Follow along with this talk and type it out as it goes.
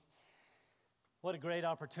What a great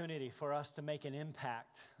opportunity for us to make an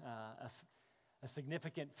impact, a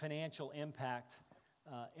significant financial impact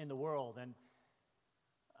in the world. And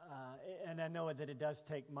I know that it does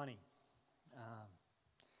take money.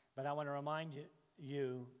 But I want to remind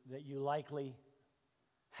you that you likely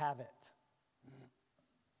have it.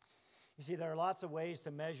 You see, there are lots of ways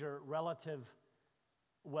to measure relative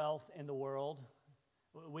wealth in the world.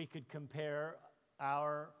 We could compare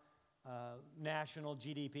our national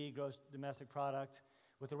GDP, gross domestic product,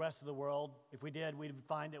 with the rest of the world. If we did, we'd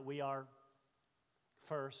find that we are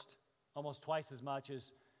first, almost twice as much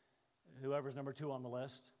as whoever's number 2 on the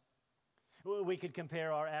list. We could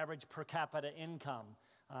compare our average per capita income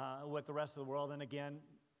with the rest of the world, and again,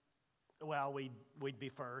 well, we'd be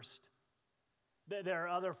first. There are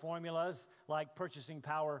other formulas like purchasing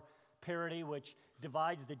power parity, which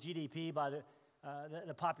divides the GDP by the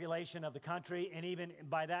population of the country, and even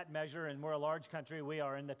by that measure, and we're a large country, we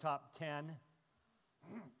are in the top 10.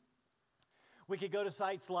 We could go to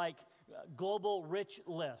sites like Global Rich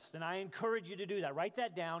List, and I encourage you to do that. Write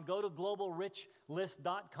that down. Go to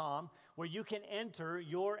globalrichlist.com, where you can enter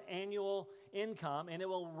your annual income, and it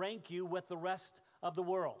will rank you with the rest of the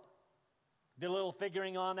world. Did a little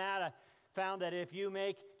figuring on that. I found that if you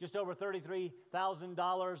make just over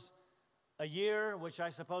 $33,000 a year, which I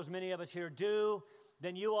suppose many of us here do,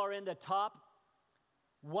 then you are in the top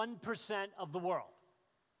 1% of the world.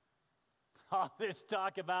 All this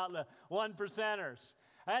talk about the 1%ers.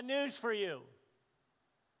 I had news for you.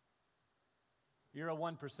 You're a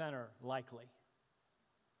 1%er, likely.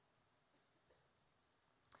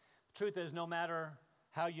 The truth is, no matter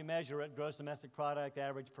how you measure it, gross domestic product,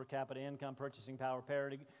 average per capita income, purchasing power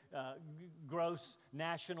parity, gross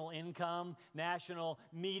national income, national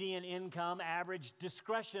median income, average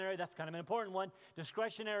discretionary, that's kind of an important one,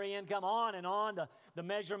 discretionary income, on and on, the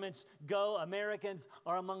measurements go. Americans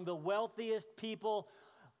are among the wealthiest people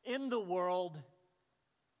in the world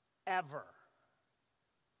ever.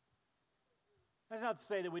 That's not to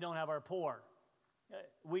say that we don't have our poor.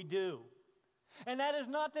 We do. And that is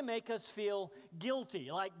not to make us feel guilty,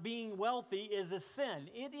 like being wealthy is a sin.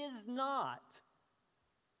 It is not.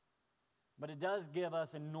 But it does give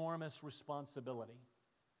us enormous responsibility.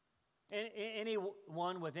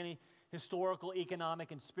 Anyone with any historical,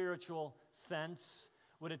 economic, and spiritual sense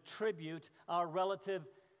would attribute our relative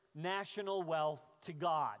national wealth to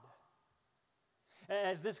God.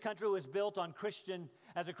 As this country was built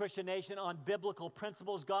as a Christian nation on biblical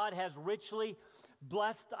principles, God has richly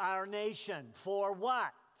blessed our nation. For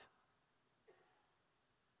what?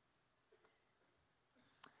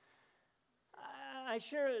 I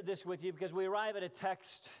share this with you because we arrive at a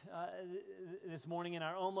text this morning in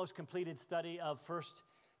our almost completed study of 1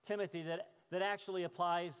 Timothy that actually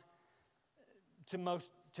applies to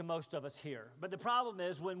most of us here. But the problem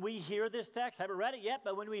is when we hear this text, haven't read it yet,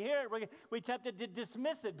 but when we hear it, we're tempted to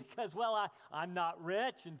dismiss it because, well, I'm not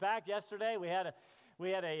rich. In fact, yesterday we had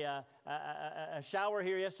a shower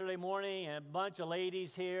here yesterday morning and a bunch of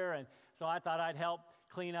ladies here, and so I thought I'd help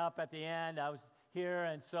clean up at the end. I was here,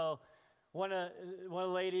 and so one of the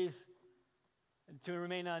ladies, to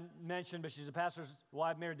remain unmentioned, but she's a pastor's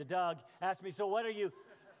wife married to Doug, asked me, so what are you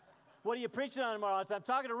preaching on tomorrow? I said, I'm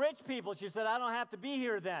talking to rich people. She said, I don't have to be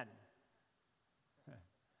here then.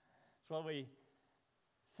 That's what we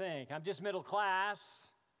think. I'm just middle class.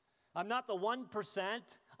 I'm not the 1%.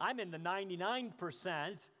 I'm in the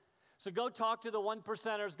 99%. So go talk to the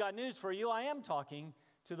 1%ers. Got news for you. I am talking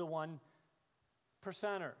to the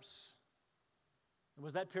 1%ers. It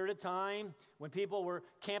was that period of time when people were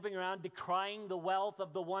camping around decrying the wealth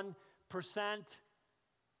of the 1%.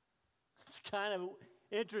 It's kind of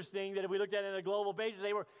interesting that if we looked at it on a global basis,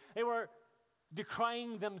 they were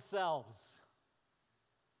decrying themselves.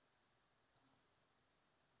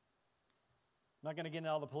 I'm not going to get into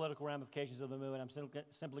all the political ramifications of the movement. I'm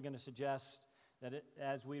simply going to suggest that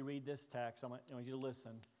as we read this text, I want you to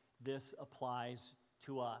listen. This applies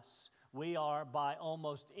to us. We are, by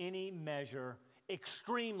almost any measure,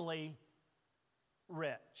 extremely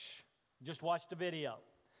rich. Just watched a video.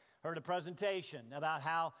 Heard a presentation about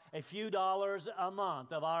how a few dollars a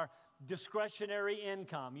month of our discretionary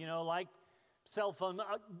income, like cell phone,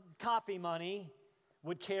 coffee money,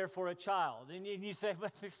 would care for a child. And you say,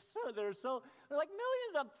 but they're like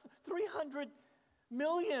millions of 300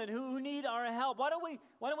 million who need our help. Why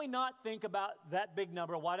don't we not think about that big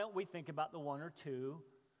number? Why don't we think about the 1 or 2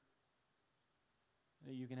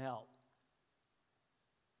 that you can help?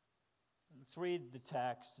 Let's read the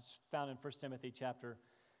text. It's found in 1 Timothy chapter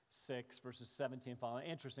 6, verses 17 and following.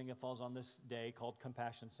 Interesting, it falls on this day called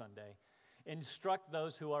Compassion Sunday. Instruct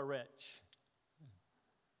those who are rich.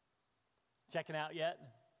 Checking out yet?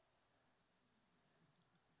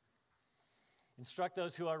 Instruct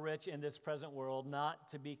those who are rich in this present world not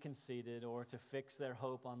to be conceited or to fix their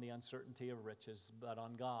hope on the uncertainty of riches, but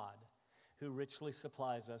on God, who richly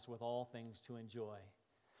supplies us with all things to enjoy.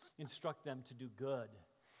 Instruct them to do good,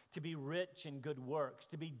 to be rich in good works,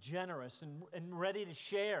 to be generous and ready to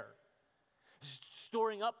share,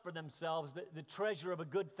 storing up for themselves the treasure of a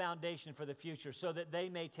good foundation for the future, so that they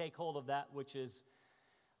may take hold of that which is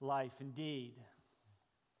life indeed.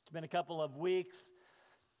 It's been a couple of weeks,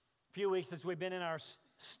 a few weeks since we've been in our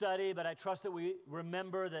study, but I trust that we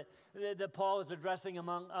remember that Paul is addressing,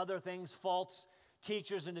 among other things, false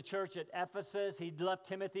teachers in the church at Ephesus. He'd left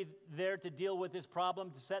Timothy there to deal with this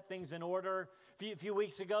problem, to set things in order. A few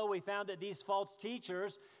weeks ago, we found that these false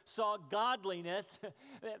teachers saw godliness.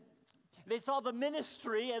 They saw the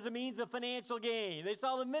ministry as a means of financial gain. They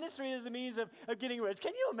saw the ministry as a means of getting rich.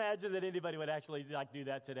 Can you imagine that anybody would actually do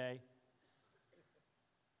that today?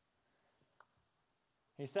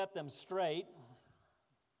 He set them straight.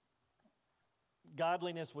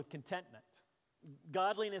 Godliness with contentment.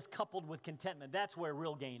 Godliness coupled with contentment. That's where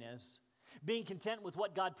real gain is. Being content with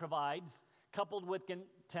what God provides, coupled with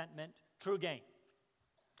contentment, true gain.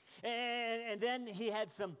 And then he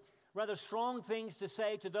had some rather strong things to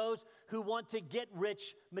say to those who want to get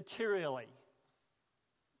rich materially,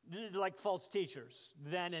 like false teachers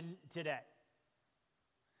then and today,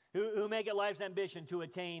 who make it life's ambition to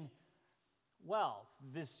attain wealth.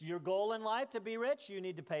 This your goal in life, to be rich? You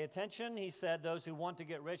need to pay attention. He said those who want to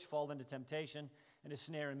get rich fall into temptation and a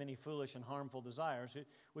snare in many foolish and harmful desires,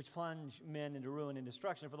 which plunge men into ruin and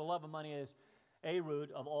destruction. For the love of money is a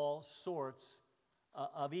root of all sorts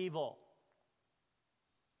of evil.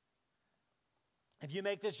 If you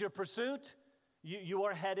make this your pursuit, you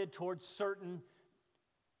are headed towards certain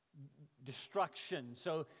destruction.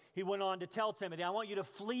 So he went on to tell Timothy, I want you to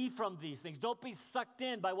flee from these things. Don't be sucked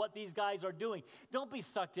in by what these guys are doing. Don't be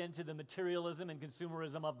sucked into the materialism and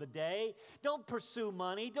consumerism of the day. Don't pursue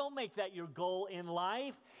money. Don't make that your goal in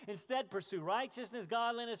life. Instead, pursue righteousness,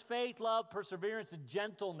 godliness, faith, love, perseverance, and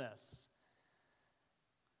gentleness.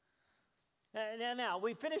 Now,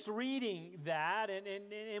 we finished reading that,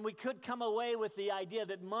 and we could come away with the idea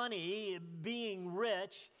that money, being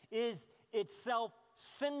rich, is itself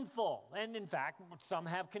sinful. And in fact, some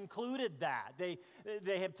have concluded that. They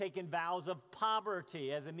have taken vows of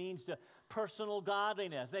poverty as a means to personal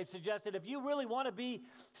godliness. They've suggested if you really want to be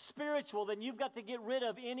spiritual, then you've got to get rid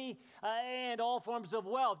of any and all forms of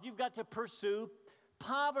wealth. You've got to pursue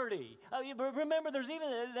poverty. Remember, there's even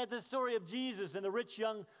the story of Jesus and the rich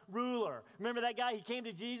young ruler. Remember that guy? He came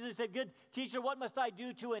to Jesus and said, good teacher, what must I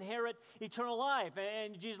do to inherit eternal life?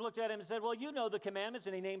 And Jesus looked at him and said, well, you know the commandments.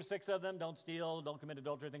 And he named 6 of them. Don't steal, don't commit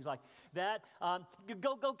adultery, things like that.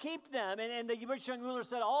 Go keep them. And the rich young ruler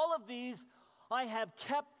said, all of these I have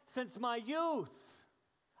kept since my youth.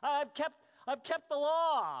 I've kept the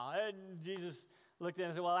law. And Jesus looked at him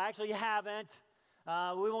and said, well, actually you haven't.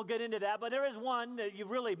 We won't get into that, but there is one that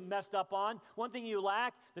you've really messed up on. One thing you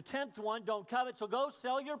lack, the 10th one, don't covet. So go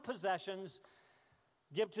sell your possessions,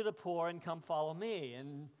 give to the poor, and come follow me.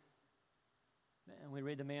 And we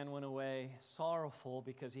read the man went away sorrowful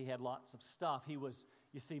because he had lots of stuff. He was,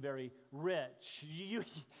 you see, very rich. You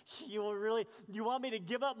want me to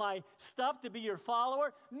give up my stuff to be your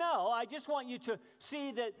follower? No, I just want you to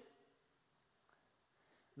see that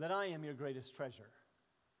I am your greatest treasure.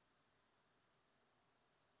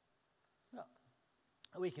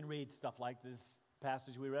 We can read stuff like this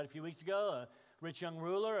passage we read a few weeks ago, a rich young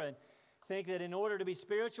ruler, and think that in order to be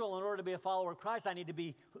spiritual, in order to be a follower of Christ, I need to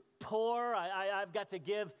be poor. I've got to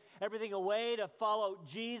give everything away to follow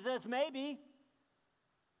Jesus. Maybe.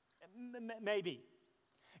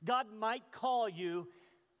 God might call you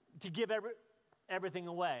to give everything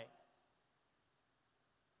away.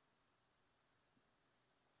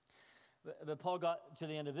 But Paul got to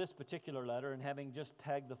the end of this particular letter, and having just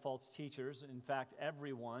pegged the false teachers, in fact,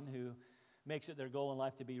 everyone who makes it their goal in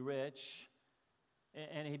life to be rich,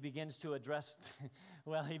 and he begins to address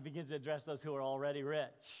those who are already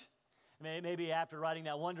rich. Maybe after writing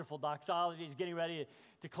that wonderful doxology, he's getting ready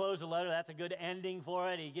to close the letter. That's a good ending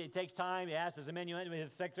for it. He takes time. He asks his amanuensis,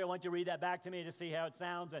 his secretary, I want you to read that back to me to see how it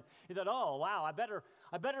sounds. And he thought, oh, wow, I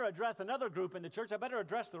better address another group in the church. I better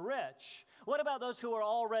address the rich. What about those who are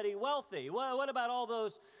already wealthy? What about all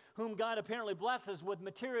those whom God apparently blesses with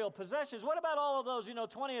material possessions? What about all of those,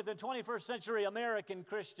 20th and 21st century American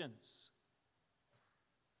Christians?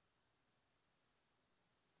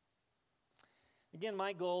 Again,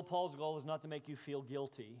 Paul's goal is not to make you feel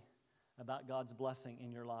guilty about God's blessing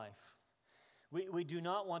in your life. We do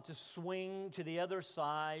not want to swing to the other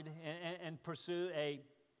side and pursue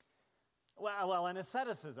Well, an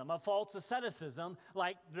asceticism, a false asceticism,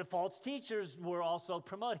 like the false teachers were also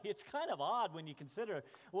promoting. It's kind of odd when you consider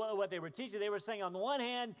what they were teaching. They were saying, on the one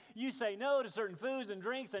hand, you say no to certain foods and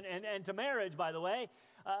drinks and to marriage, by the way,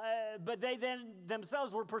 but they then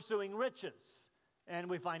themselves were pursuing riches. And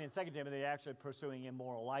we find in 2 Timothy, they're actually pursuing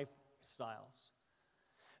immoral lifestyles.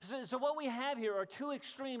 So what we have here are two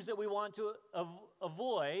extremes that we want to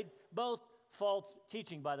avoid, both false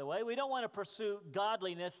teaching, by the way. We don't want to pursue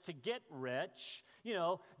godliness to get rich. You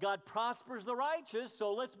know, God prospers the righteous,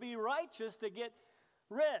 so let's be righteous to get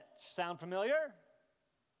rich. Sound familiar?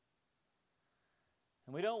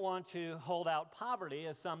 And we don't want to hold out poverty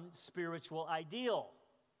as some spiritual ideal.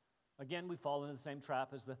 Again, we fall into the same trap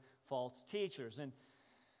as the false teachers. And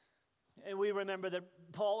we remember that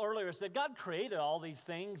Paul earlier said God created all these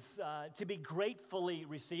things to be gratefully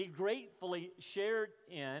received, gratefully shared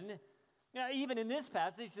in. Now, even in this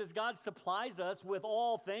passage, he says God supplies us with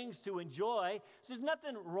all things to enjoy. So there's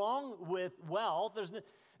nothing wrong with wealth. There's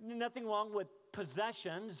nothing wrong with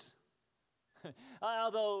possessions.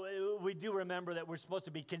 Although we do remember that we're supposed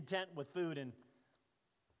to be content with food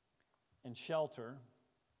and shelter,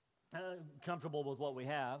 comfortable with what we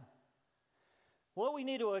have. What we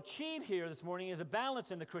need to achieve here this morning is a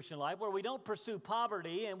balance in the Christian life where we don't pursue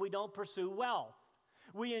poverty and we don't pursue wealth.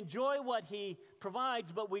 We enjoy what he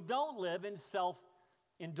provides, but we don't live in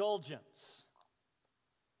self-indulgence.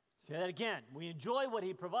 Say that again. We enjoy what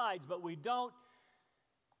he provides, but we don't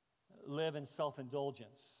live in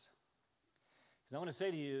self-indulgence. Because I want to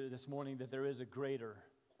say to you this morning that there is a greater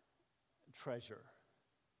treasure.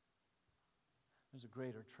 There's a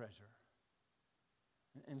greater treasure.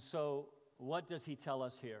 And so, what does he tell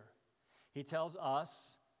us here? He tells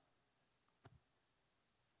us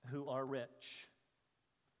who are rich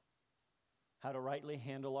how to rightly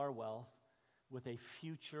handle our wealth with a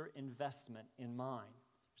future investment in mind.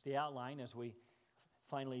 It's the outline as we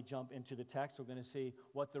finally jump into the text. We're going to see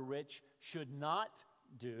what the rich should not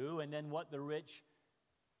do and then what the rich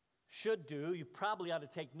should do. You probably ought to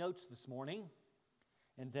take notes this morning.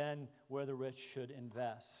 And then where the rich should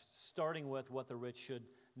invest, starting with what the rich should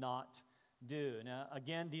not do. Now,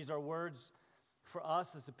 again, these are words for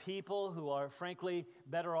us as a people who are frankly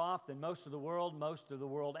better off than most of the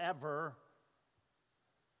world ever.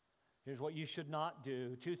 Here's what you should not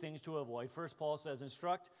do. Two things to avoid. First, Paul says,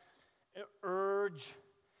 instruct, urge.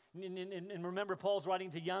 And remember, Paul's writing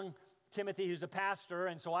to young Timothy, who's a pastor,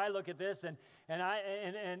 and so I look at this and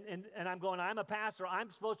I'm going, I'm a pastor. I'm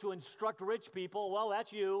supposed to instruct rich people. Well,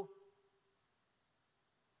 that's you.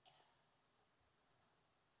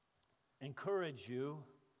 Encourage you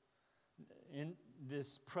in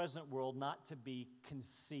this present world not to be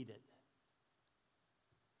conceited.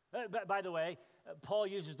 By the way, Paul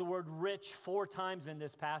uses the word rich 4 times in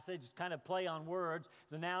this passage, kind of play on words.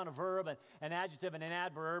 It's a noun, a verb, an adjective, and an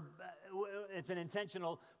adverb. It's an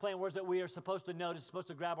intentional play on words that we are supposed to notice, supposed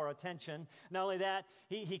to grab our attention. Not only that,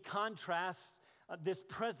 he contrasts this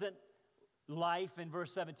present life in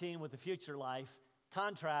verse 17 with the future life.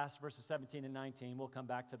 Contrast verses 17 and 19. We'll come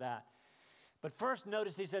back to that. But first,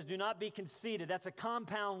 notice he says, do not be conceited. That's a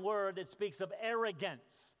compound word that speaks of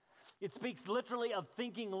arrogance. It speaks literally of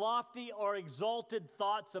thinking lofty or exalted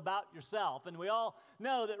thoughts about yourself. And we all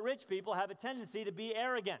know that rich people have a tendency to be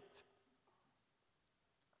arrogant,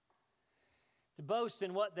 to boast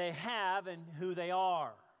in what they have and who they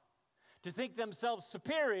are, to think themselves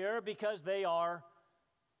superior because they are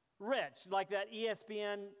rich. Like that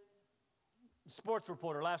ESPN sports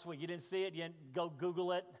reporter last week. You didn't see it? You didn't go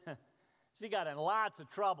Google it? She got in lots of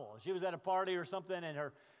trouble. She was at a party or something and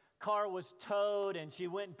her car was towed and she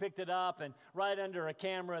went and picked it up, and right under a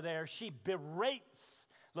camera there, she berates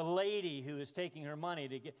the lady who is taking her money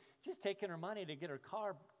to get her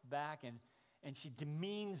car back, and she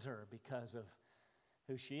demeans her because of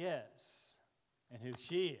who she is and who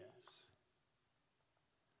she is.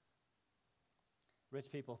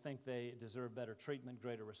 Rich people think they deserve better treatment,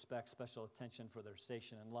 greater respect, special attention for their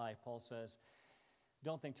station in life. Paul says,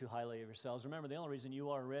 don't think too highly of yourselves. Remember, the only reason you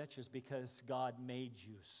are rich is because God made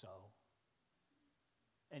you so.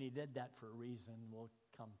 And he did that for a reason. We'll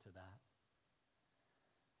come to that.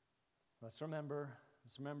 Let's remember,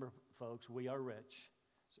 folks, we are rich.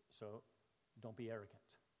 So don't be arrogant.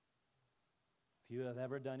 If you have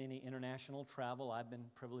ever done any international travel, I've been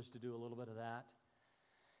privileged to do a little bit of that.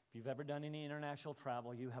 If you've ever done any international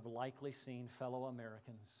travel, you have likely seen fellow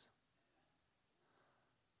Americans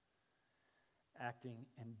acting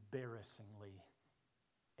embarrassingly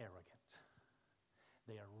arrogant.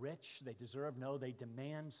 They are rich, they they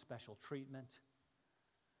demand special treatment.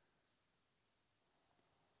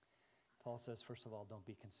 Paul says, first of all, don't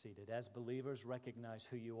be conceited. As believers, recognize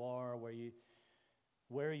who you are,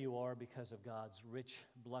 where you are because of God's rich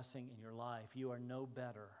blessing in your life. You are no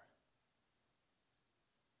better.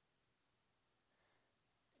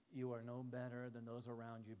 You are no better than those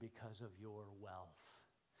around you because of your wealth.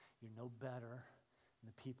 You're no better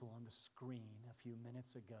than the people on the screen a few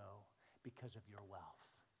minutes ago because of your wealth.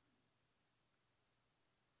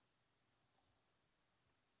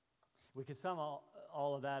 We could sum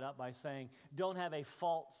all of that up by saying, don't have a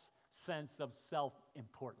false sense of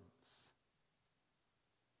self-importance.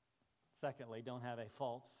 Secondly, don't have a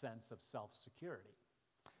false sense of self-security.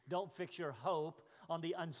 Don't fix your hope on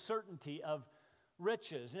the uncertainty of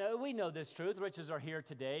riches. Now, we know this truth. Riches are here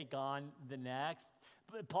today, gone the next.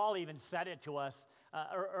 Paul even said it to us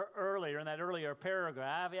earlier in that earlier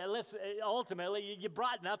paragraph. Yeah, listen, ultimately, you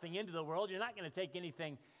brought nothing into the world. You're not going to take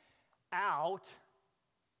anything out.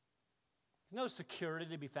 There's no security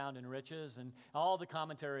to be found in riches. And all the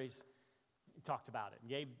commentaries talked about it and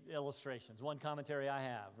gave illustrations. One commentary I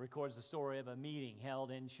have records the story of a meeting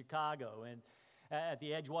held in Chicago and at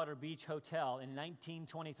the Edgewater Beach Hotel in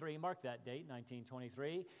 1923. Mark that date,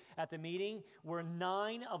 1923. At the meeting were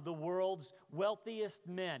 9 of the world's wealthiest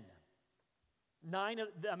men.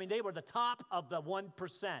 They were the top of the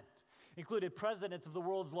 1%. Included presidents of the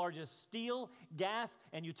world's largest steel, gas,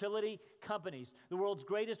 and utility companies, the world's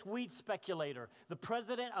greatest wheat speculator, the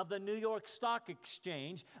president of the New York Stock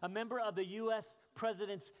Exchange, a member of the U.S.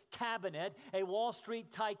 president's cabinet, a Wall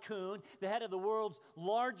Street tycoon, the head of the world's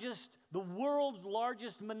largest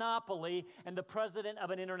monopoly, and the president of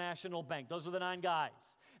an international bank. Those are the 9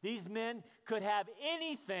 guys. These men could have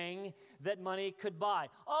anything that money could buy.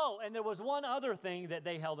 Oh, and there was one other thing that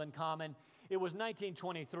they held in common. It was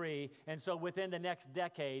 1923, and so within the next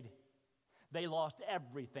decade, they lost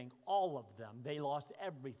everything, all of them. They lost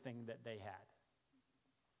everything that they had.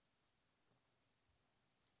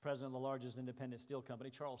 President of the largest independent steel company,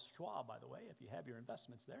 Charles Schwab, by the way, if you have your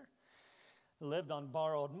investments there, lived on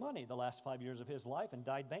borrowed money the last 5 years of his life and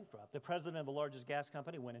died bankrupt. The president of the largest gas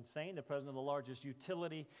company went insane. The president of the largest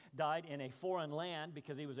utility died in a foreign land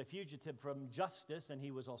because he was a fugitive from justice, and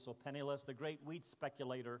he was also penniless. The great wheat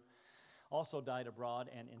speculator also died abroad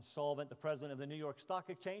and insolvent. The president of the New York Stock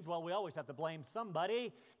Exchange, well, we always have to blame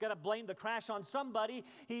somebody. Got to blame the crash on somebody.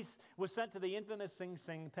 He was sent to the infamous Sing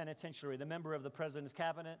Sing penitentiary. The member of the president's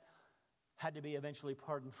cabinet had to be eventually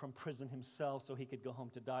pardoned from prison himself so he could go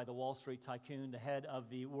home to die. The Wall Street tycoon, the head of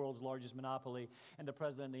the world's largest monopoly, and the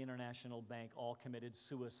president of the international bank all committed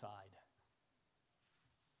suicide.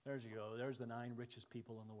 There's you go. There's the 9 richest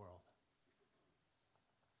people in the world.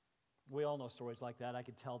 We all know stories like that. I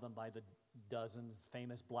could tell them by the dozens.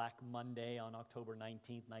 Famous Black Monday on October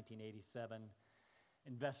 19th, 1987.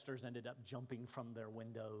 Investors ended up jumping from their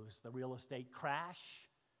windows. The real estate crash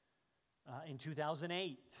in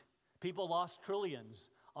 2008. People lost trillions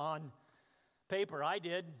on paper. I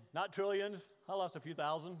did, not trillions. I lost a few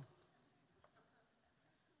thousand.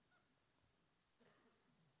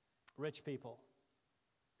 Rich people,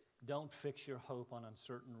 don't fix your hope on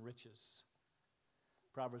uncertain riches.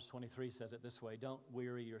 Proverbs 23 says it this way: don't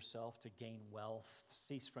weary yourself to gain wealth.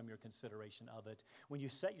 Cease from your consideration of it. When you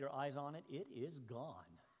set your eyes on it, it is gone.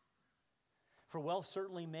 For wealth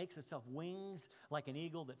certainly makes itself wings like an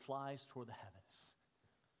eagle that flies toward the heavens.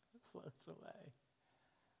 It floats away.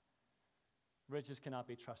 Riches cannot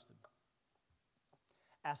be trusted.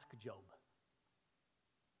 Ask Job.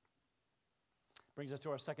 Brings us to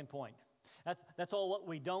our second point. That's all what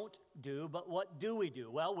we don't do, but what do we do?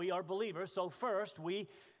 Well, we are believers, so first, we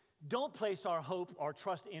don't place our hope or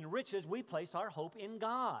trust in riches. We place our hope in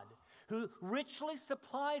God, who richly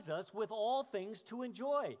supplies us with all things to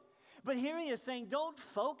enjoy. But here he is saying, don't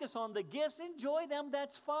focus on the gifts. Enjoy them,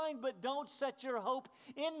 that's fine, but don't set your hope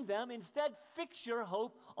in them. Instead, fix your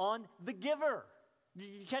hope on the giver. Did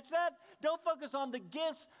you catch that? Don't focus on the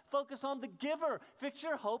gifts, focus on the giver. Fix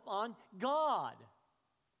your hope on God.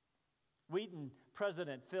 Wheaton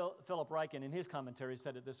President Philip Ryken, in his commentary,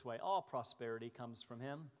 said it this way: all prosperity comes from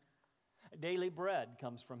him. Daily bread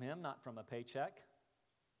comes from him, not from a paycheck.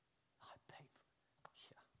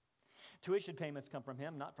 Tuition payments come from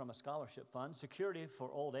him, not from a scholarship fund. Security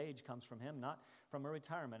for old age comes from him, not from a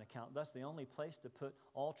retirement account. Thus, the only place to put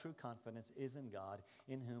all true confidence is in God,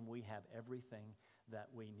 in whom we have everything that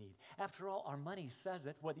we need. After all, our money says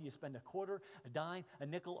it. Whether you spend a quarter, a dime, a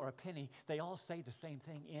nickel, or a penny, they all say the same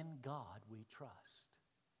thing: in God we trust.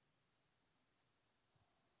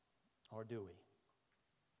 Or do we?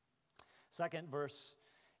 Second verse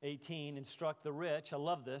 18, instruct the rich, I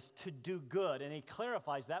love this, to do good. And he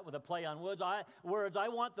clarifies that with a play on words. I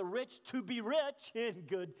want the rich to be rich in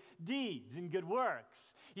good deeds, in good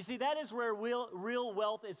works. You see, that is where real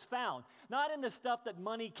wealth is found. Not in the stuff that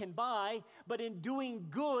money can buy, but in doing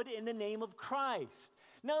good in the name of Christ.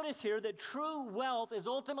 Notice here that true wealth is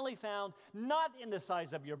ultimately found not in the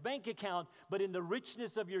size of your bank account, but in the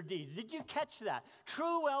richness of your deeds. Did you catch that?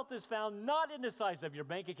 True wealth is found not in the size of your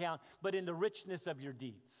bank account, but in the richness of your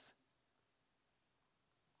deeds.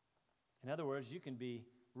 In other words, you can be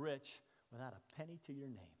rich without a penny to your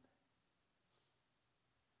name.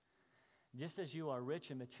 Just as you are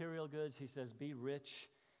rich in material goods, he says, be rich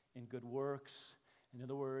in good works. In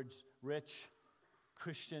other words, rich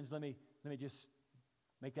Christians, let me just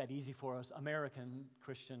make that easy for us. American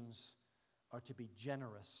Christians are to be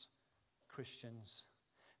generous Christians.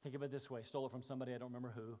 Think of it this way. Stole it from somebody, I don't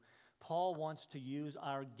remember who. Paul wants to use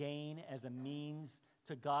our gain as a means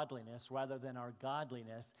to godliness rather than our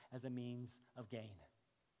godliness as a means of gain.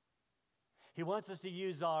 He wants us to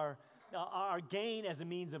use our gain as a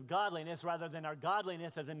means of godliness rather than our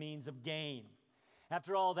godliness as a means of gain.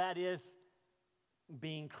 After all, that is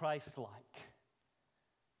being Christ-like.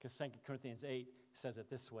 Because 2 Corinthians 8 says it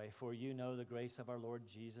this way, for you know the grace of our Lord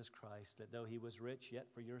Jesus Christ, that though he was rich, yet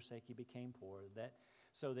for your sake he became poor,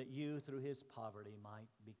 so that you through his poverty might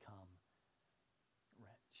become rich.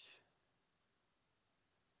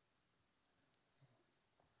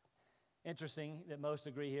 Interesting that most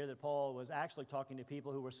agree here that Paul was actually talking to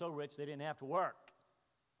people who were so rich they didn't have to work.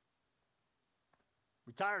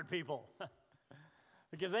 Retired people.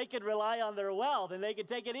 Because they could rely on their wealth and they could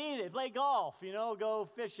take it easy, play golf, go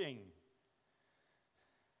fishing.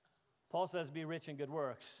 Paul says, be rich in good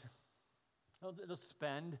works. Don't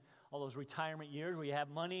spend all those retirement years where you have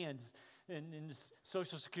money and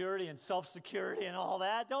Social Security and self-security and all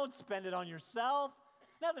that. Don't spend it on yourself.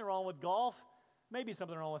 Nothing wrong with golf. Maybe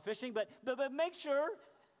something wrong with fishing, but make sure,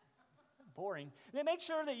 boring, make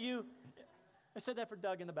sure that you, I said that for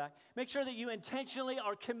Doug in the back, make sure that you intentionally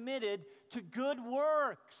are committed to good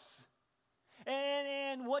works.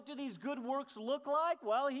 And what do these good works look like?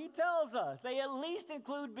 Well, he tells us. They at least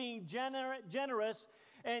include being generous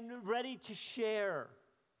and ready to share.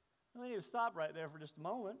 I need to stop right there for just a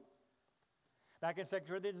moment. Back in 2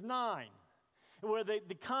 Corinthians 9, where the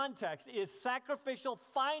context is sacrificial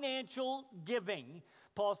financial giving,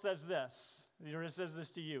 Paul says this. He says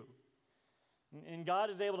this to you. And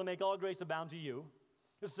God is able to make all grace abound to you,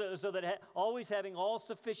 so that always having all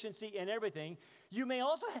sufficiency in everything, you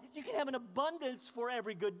can have an abundance for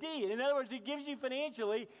every good deed. In other words, he gives you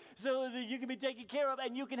financially so that you can be taken care of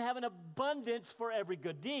and you can have an abundance for every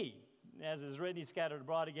good deed. As is written, he scattered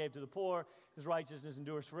abroad, he gave to the poor, his righteousness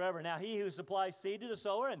endures forever. Now he who supplies seed to the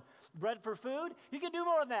sower and bread for food, he can do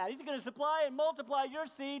more than that. He's going to supply and multiply your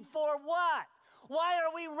seed for what? Why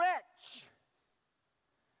are we rich?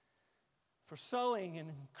 For sowing and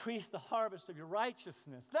increase the harvest of your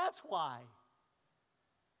righteousness. That's why.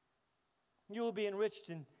 You will be enriched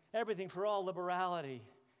in everything for all liberality,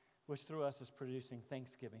 which through us is producing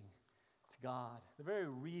thanksgiving to God. The very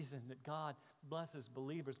reason that God blesses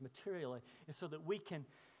believers materially is so that we can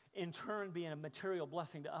in turn be a material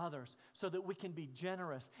blessing to others, so that we can be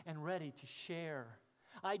generous and ready to share.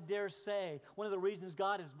 I dare say one of the reasons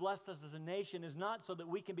God has blessed us as a nation is not so that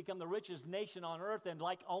we can become the richest nation on earth in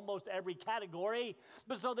like almost every category,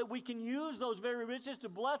 but so that we can use those very riches to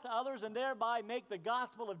bless others and thereby make the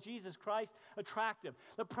gospel of Jesus Christ attractive.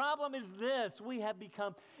 The problem is this: we have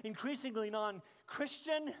become increasingly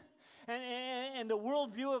non-Christian, and the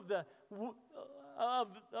worldview of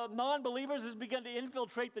non-believers has begun to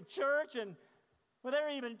infiltrate the church, and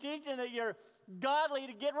they're even teaching that you're godly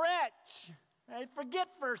to get rich. Forget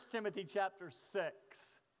 1 Timothy chapter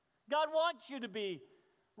 6. God wants you to be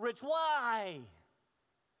rich. Why?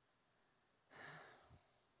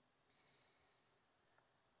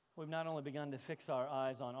 We've not only begun to fix our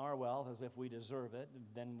eyes on our wealth as if we deserve it,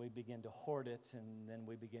 then we begin to hoard it, and then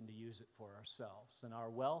we begin to use it for ourselves. And our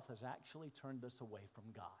wealth has actually turned us away from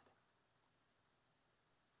God.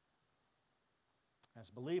 As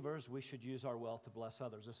believers, we should use our wealth to bless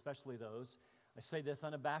others, especially those, I say this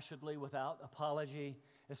unabashedly without apology,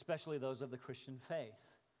 especially those of the Christian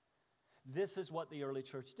faith. This is what the early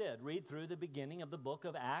church did. Read through the beginning of the book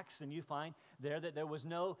of Acts, and you find there that there was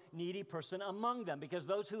no needy person among them, because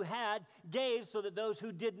those who had gave so that those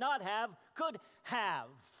who did not have could have.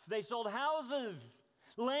 They sold houses,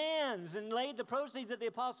 lands, and laid the proceeds at the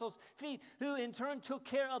apostles' feet, who in turn took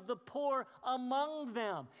care of the poor among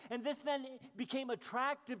them. And this then became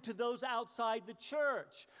attractive to those outside the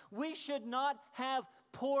church. We should not have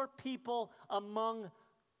poor people among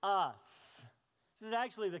us. This is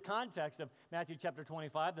actually the context of Matthew chapter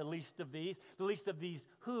 25, the least of these. The least of these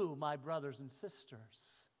who? My brothers and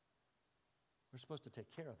sisters. We're supposed to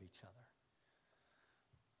take care of each other.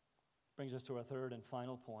 Brings us to our third and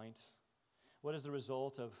final point. What is the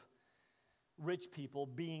result of rich people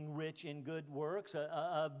being rich in good works,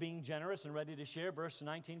 of being generous and ready to share? Verse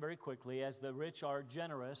 19 very quickly. As the rich are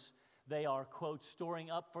generous, they are, quote,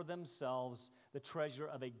 storing up for themselves the treasure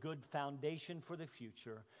of a good foundation for the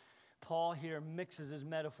future. Paul here mixes his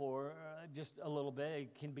metaphor just a little bit.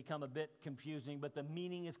 It can become a bit confusing, but the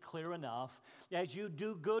meaning is clear enough. As you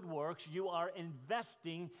do good works, you are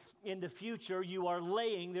investing in the future. You are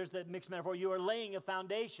laying, there's that mixed metaphor, you are laying a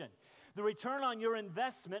foundation. The return on your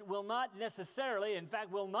investment will not necessarily, in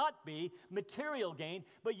fact, will not be material gain,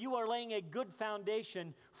 but you are laying a good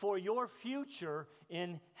foundation for your future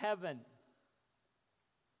in heaven.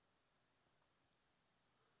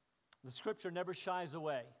 The Scripture never shies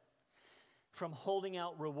away from holding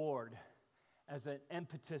out reward as an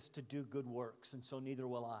impetus to do good works, and so neither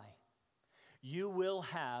will I. You will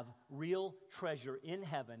have real treasure in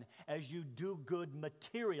heaven as you do good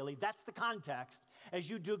materially. That's the context. As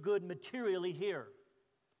you do good materially here.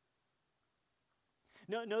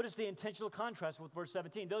 Notice the intentional contrast with verse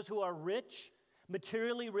 17. Those who are rich,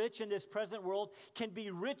 materially rich in this present world, can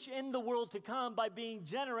be rich in the world to come by being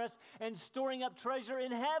generous and storing up treasure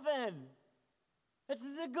in heaven. This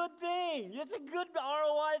is a good thing. It's a good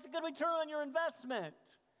ROI. It's a good return on your investment.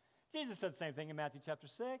 Jesus said the same thing in Matthew chapter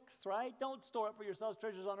 6, right? Don't store up for yourselves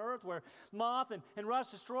treasures on earth where moth and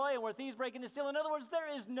rust destroy and where thieves break into steal. In other words, there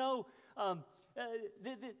is no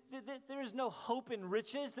hope in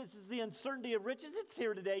riches. This is the uncertainty of riches. It's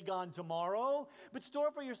here today, gone tomorrow. But store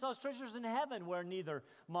up for yourselves treasures in heaven where neither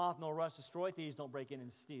moth nor rust destroy, thieves don't break in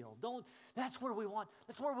and steal. That's where we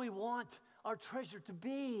want our treasure to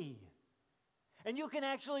be. And you can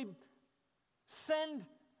actually send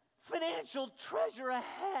financial treasure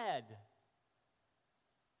ahead.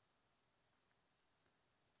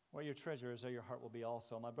 Where your treasure is, there your heart will be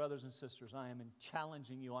also. My brothers and sisters, I am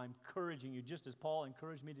challenging you, I'm encouraging you, just as Paul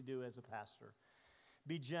encouraged me to do as a pastor.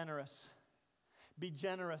 Be generous. Be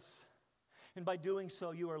generous. And by doing so,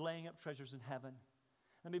 you are laying up treasures in heaven.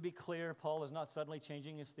 Let me be clear, Paul is not suddenly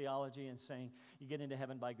changing his theology and saying you get into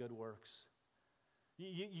heaven by good works.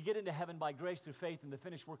 You get into heaven by grace through faith in the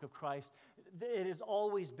finished work of Christ. It has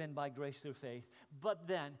always been by grace through faith. But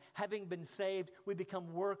then, having been saved, we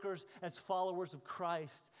become workers as followers of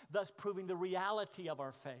Christ, thus proving the reality of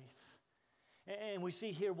our faith. And we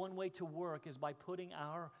see here one way to work is by putting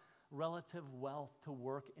our relative wealth to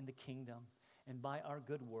work in the kingdom. And by our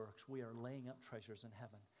good works, we are laying up treasures in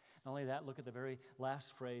heaven. Not only that, look at the very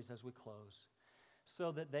last phrase as we close.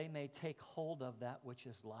 So that they may take hold of that which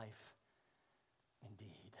is life.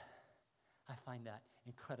 Indeed. I find that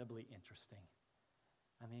incredibly interesting.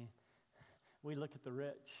 I mean, we look at the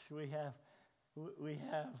rich. We have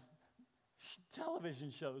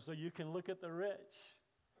television shows so you can look at the rich.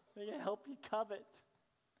 They can help you covet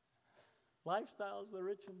lifestyles of the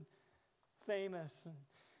rich and famous. And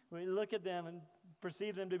we look at them and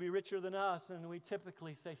perceive them to be richer than us, and we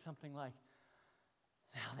typically say something like,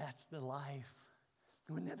 now that's the life.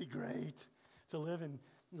 Wouldn't that be great to live in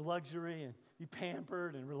luxury and be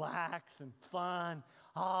pampered and relax and fun?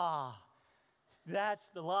 That's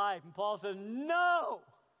the life. And Paul says, no.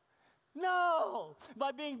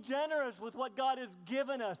 By being generous with what God has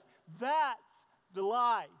given us, that's the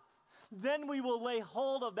life. Then we will lay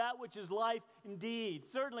hold of that which is life indeed.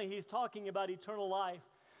 Certainly he's talking about eternal life,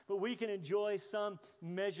 but we can enjoy some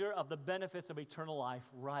measure of the benefits of eternal life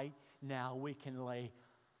right now. We can lay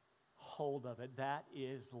hold of it. That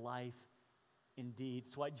is life indeed.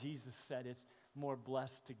 It's why Jesus said it's more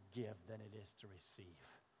blessed to give than it is to receive.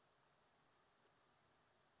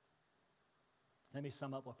 Let me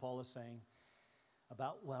sum up what Paul is saying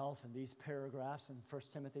about wealth in these paragraphs in 1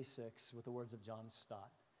 Timothy 6 with the words of John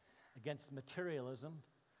Stott. Against materialism,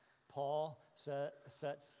 Paul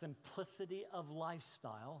sets simplicity of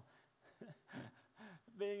lifestyle,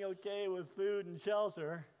 being okay with food and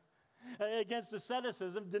shelter. Against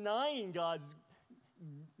asceticism, denying God's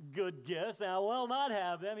good gifts, and I will not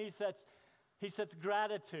have them. He sets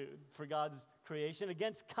gratitude for God's creation.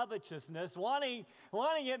 Against covetousness, wanting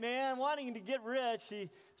it, man, wanting to get rich, he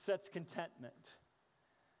sets contentment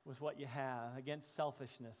with what you have. Against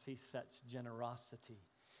selfishness, he sets generosity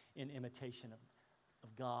in imitation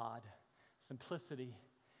of God. Simplicity,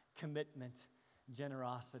 commitment,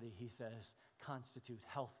 generosity, he says, constitute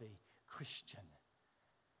healthy Christian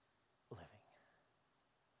living.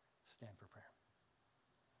 Stand for prayer.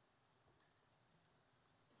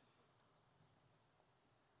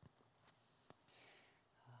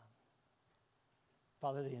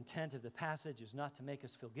 Father, the intent of the passage is not to make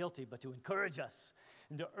us feel guilty, but to encourage us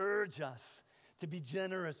and to urge us to be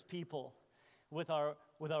generous people with our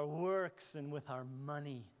works and with our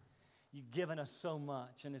money. You've given us so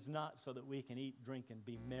much, and it's not so that we can eat, drink, and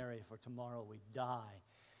be merry, for tomorrow we die,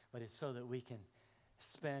 but it's so that we can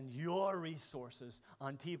spend your resources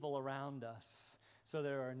on people around us, so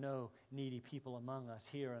there are no needy people among us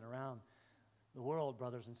here and around the world,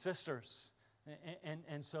 brothers and sisters,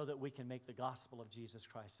 and so that we can make the gospel of Jesus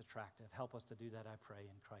Christ attractive. Help us to do that, I pray,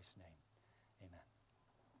 in Christ's name. Amen.